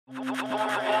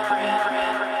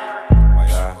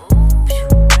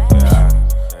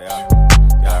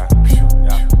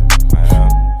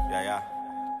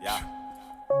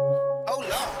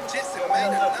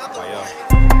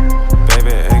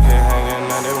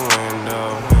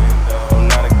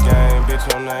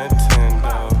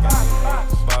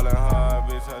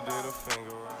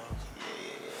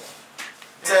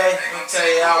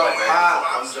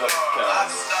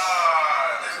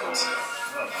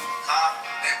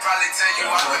probably tell you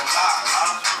I could pop.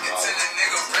 Until the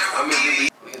nigga play with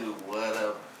me. We can do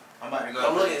whatever. I'm about to go.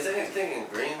 I'm looking, is anything in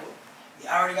Greenville?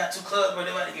 Yeah, I already got 2 clubs, but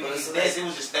they about to give me these days. It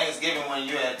was just Thanksgiving when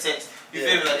you had text. You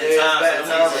feel me like the time? Yeah, I'm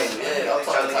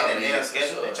trying to look at talking their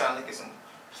schedule. They're trying to look at some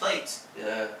plates.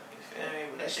 Yeah. You feel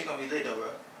me? But that shit gonna be lit though,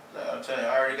 bro. Like I'm telling you,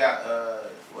 I already got a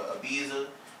visa,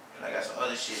 and I got some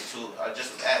other shit too. I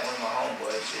just was at one of my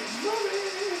homeboys. Shit.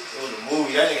 It was a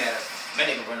movie. That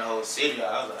nigga run the whole city. I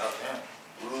was like, oh damn.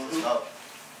 Oh,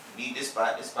 need this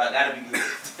spot. This spot gotta be good.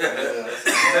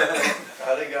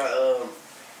 They got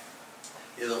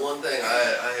yeah, the one thing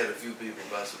I had a few people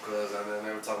about some clubs and then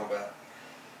they were talking about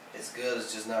it's good,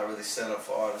 it's just not really set up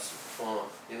for artists to perform.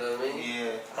 You know what I mean?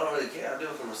 Yeah. I don't really care. I do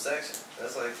it from the section.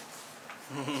 That's like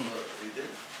you do. You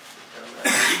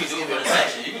can do it for the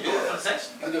section. You can do it for the section.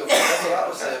 You can do it for, that's what I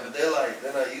was saying, but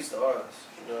they're not used to artists.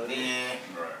 You know what I mean? Yeah.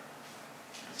 Right.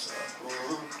 So,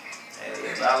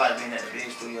 yeah, but I like being at the big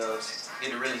studios.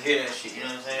 Get to really hear that shit, you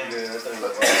know what I'm saying? Yeah, that thing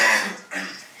like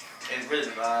it's really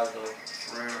the vibes though,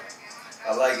 for real.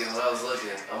 I like it when I was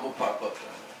looking. I'm gonna pop up down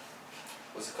there.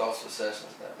 What's the cost for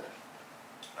sessions down there?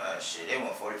 Shit, they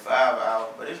want 45 an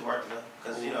hour, but it's worth it though.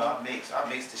 Cause you know I mix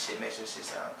the shit, make sure shit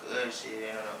sound good, shit,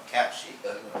 ain't no cap shit.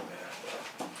 That's not bad,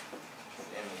 bro. I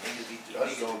mean, niggas be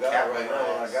That's what I got right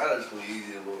now. I got it, it's gonna be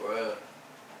easy to move around.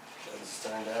 I just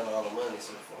turned down all the money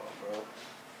so far, bro.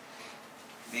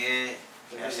 Yeah.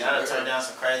 Yeah, see, I done turned down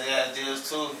some crazy ass deals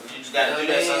too. You just gotta do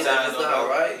that sometimes. It's not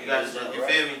right. You gotta you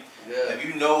feel me? Yeah. If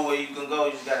you know where you can go,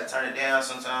 you just gotta turn it down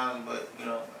sometimes. But you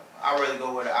know, I really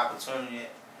go where the opportunity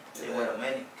is, where the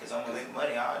money, cause I'm gonna make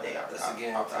money all day. That's a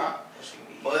guarantee.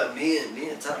 But me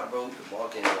and Ty, bro, we can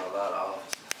walk into a lot of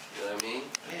offices. You know what I mean?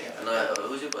 Yeah.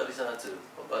 And who's your buddy signed to?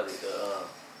 My buddy,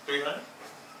 300.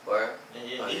 Where?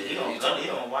 Yeah, he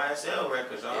on YSL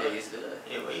records. Yeah, he's good.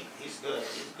 Yeah, but he's good.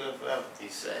 He's good forever.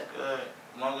 He's set. Good.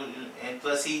 And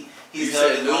plus he's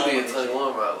said Nudie and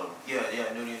 21 right with him.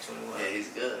 Yeah, Nudie and 21. Yeah, he's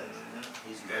good.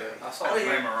 He's good. I saw him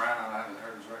around. I haven't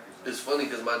heard his records. It's funny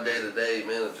because my day-to-day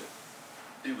manager,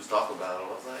 he was talking about him.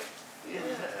 I was like, yeah,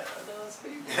 I know it's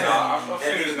people. I'm that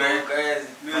nigga's going crazy.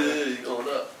 Yeah, he's going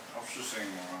up. I'm sure seeing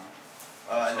him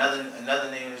around.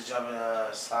 Another nigga was jumping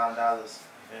 $slime dollars.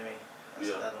 You feel me?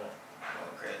 That's another one.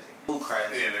 Going crazy. Who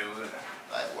crazy? Yeah, they was in there.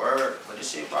 Like word, but this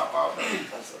shit pop off.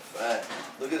 That's a fact.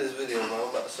 Look at this video, bro. I'm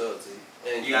about to show it to you.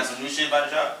 And you got some new shit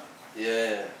about to drop?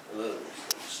 Yeah, a little.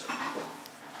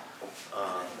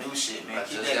 New shit, man. I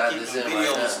Keep just got the this in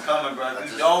videos right now. coming, bro. If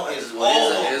you don't, it's over,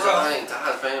 I ain't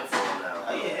tired of paying for them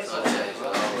now. Oh, yeah, it's so I changed it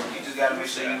all. You just gotta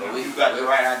make sure you got the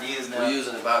right ideas now. We're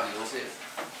using the Bobby. You see it?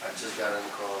 I just got in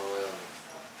the car on the way over.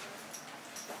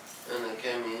 And they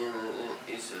came in and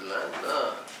he said, like,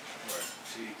 nah.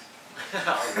 Jeez. I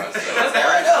was about to say, what's that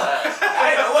right now?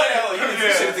 I ain't know what the hell. You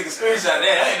should take a screenshot of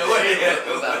that. I ain't know what the hell.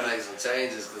 I'm about to make some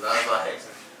changes because I was like,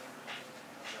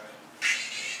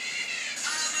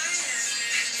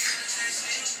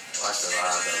 watch the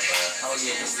ride though, bro. Oh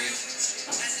yeah, this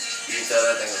is. You can tell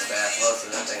that thing was fast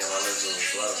motion, that thing in my lips was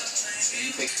slow.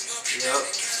 You pick. Yep.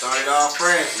 Started off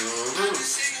fresh.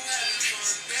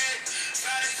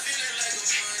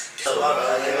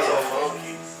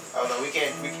 Oh no, I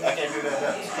can't do nothing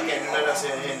else. I can't do nothing else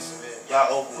in Henderson, man.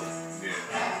 Y'all over with. Yeah.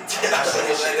 I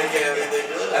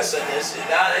shut that shit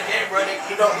down. They can't run it.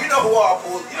 You know who all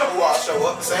pull. You know who all show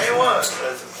up. The same ones.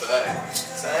 That's a fact.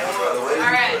 Same ones.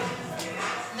 Alright.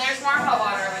 There's more hot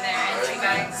water over there and 2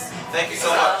 bags. Thank you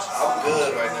so much. I'm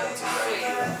good right now, too. Thank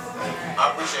you. I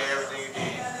appreciate everything you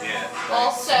did. Yeah.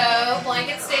 Also,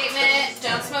 blanket statement,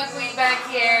 don't smoke weed back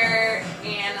here,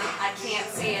 and I can't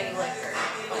see any liquor.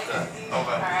 Okay.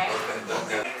 Alright?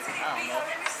 Okay.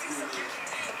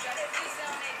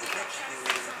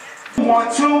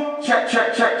 1, 2, check. I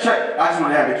just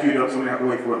want to have it queued up so we don't have to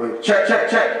wait for it later.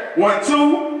 Check. 1,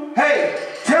 2. Hey,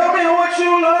 tell me what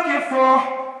you looking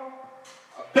for.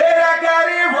 Bet I got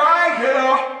it right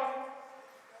here.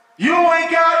 You ain't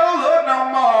gotta look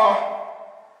no more.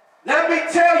 Let me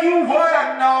tell you what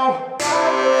I know.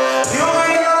 You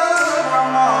ain't gotta look no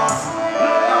more.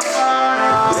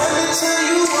 Let me tell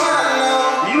you what I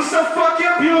know. You so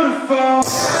fucking beautiful.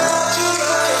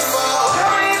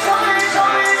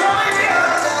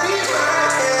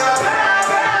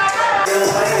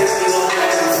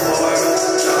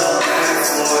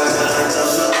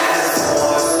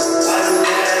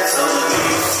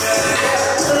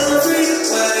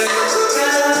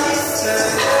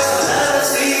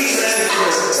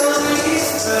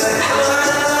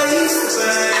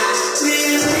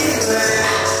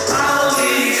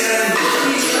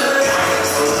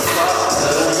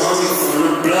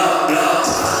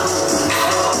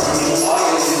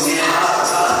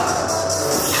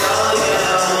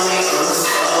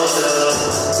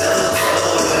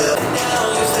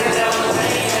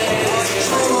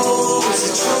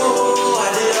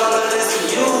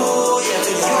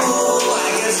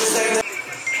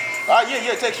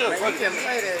 sure. We can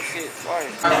play that shit. Sorry.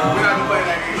 We're not gonna play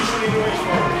that game. Shoot any ways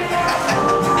for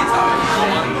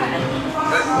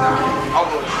I'll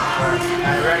go.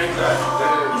 Alright, ready?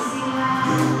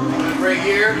 Great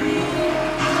year.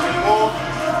 More.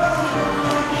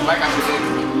 Like I said.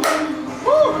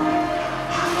 Woo!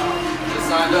 Just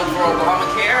signed up for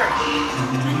Obamacare.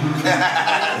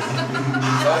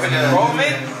 Open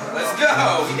enrollment. Let's go.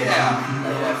 Yeah.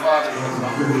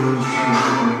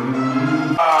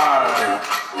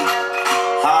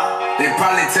 They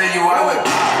probably tell you I would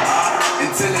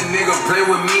until a nigga play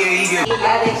with me and he get.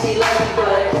 I think she loves me, but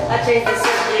I changed the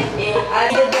subject and I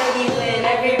did the boogie when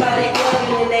everybody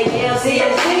bugging and they yell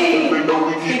CSD.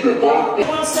 Keep it bumping.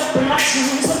 One step in my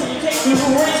shoes, so you can't do it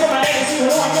for my legs, you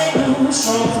know I can't lose.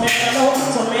 Strong man, I know who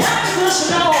told me I can push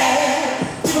it on.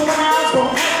 Even when I was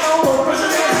broke, I know what person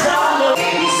is all over.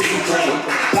 ABC clean,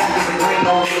 got me the green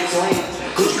on the twin.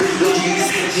 Good, you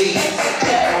see the G.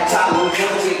 On top of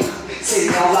the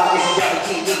sitting on lock, it's got to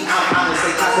keep me. I'm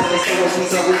honestly constantly stay with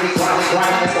me, so we be grinding,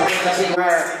 it's gonna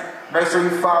be Make sure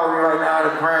you follow me right now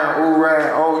on the gram.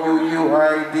 OURAD,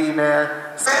 OUURAD, man.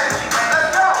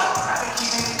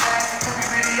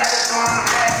 Let's go!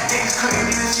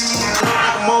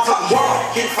 Motherfucker,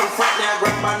 walk, hit it from the front, now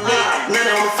grab my neck. None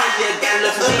on the front, yeah, got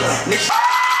left me.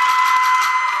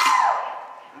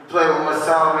 Play with my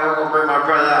song, man. We're gonna bring my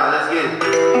brother out. Let's get it.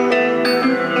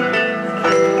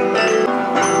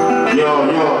 Yo.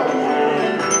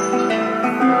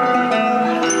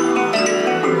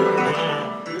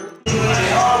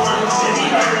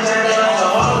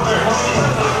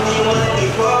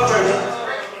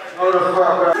 Hold the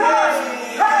fuck up.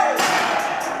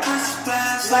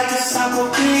 Like a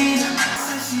summer breeze.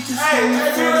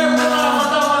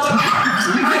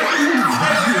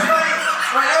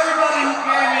 Everybody who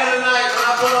came here tonight, when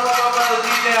I put up my brother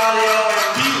DJ Audio and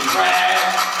beat rap.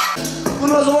 Who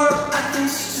knows the word? I think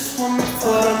she just want me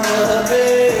for another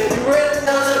bed. You ready?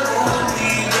 Doesn't want me.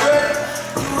 You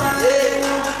ready?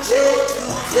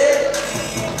 Yeah.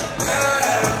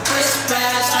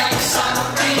 Christmas like a summer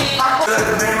breeze.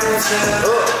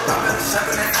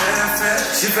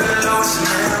 She feelin' low, she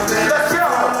Let's go.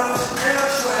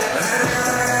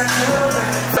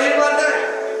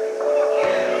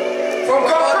 From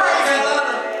Carolinaz,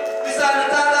 we signed the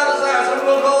 $10 sign, so we're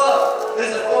gonna go up. This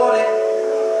is 40.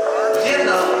 Get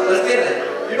though, let's get it.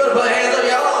 You better put hands up,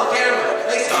 y'all on camera.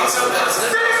 Make sure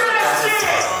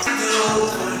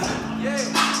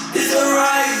It's the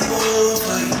right move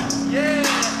for you. yeah.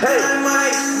 Hey, I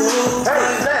might move for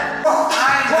you.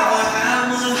 I never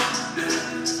had one.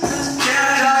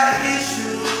 Got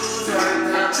issues right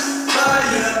now, but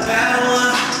you're a bad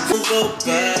one. We'll go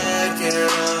back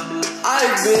and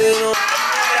I've been on.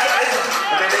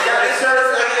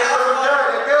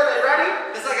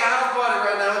 It's like a house party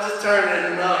right now, we're just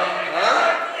turning it up.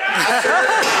 Huh?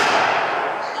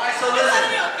 Alright, so listen.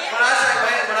 When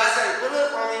I say, pull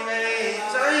up on me, man.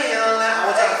 So you know that. I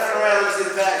want y'all to turn around and let me see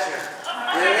the back here.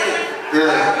 You ready?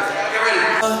 Yeah. Get ready.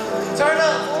 Turn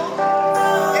up.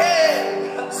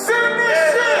 Yeah. Sing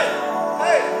this shit.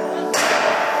 Hey.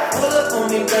 Pull up on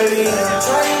me, baby, and you're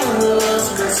trying to love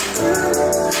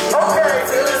Okay.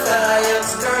 Feel it that I am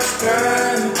skirt.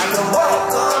 I can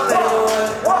walk up anywhere.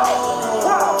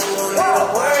 Don't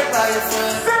worry about your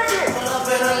friend.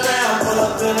 Pull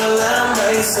up in a lamb,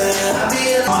 racing. I be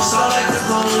in my soul like the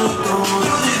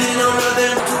blue.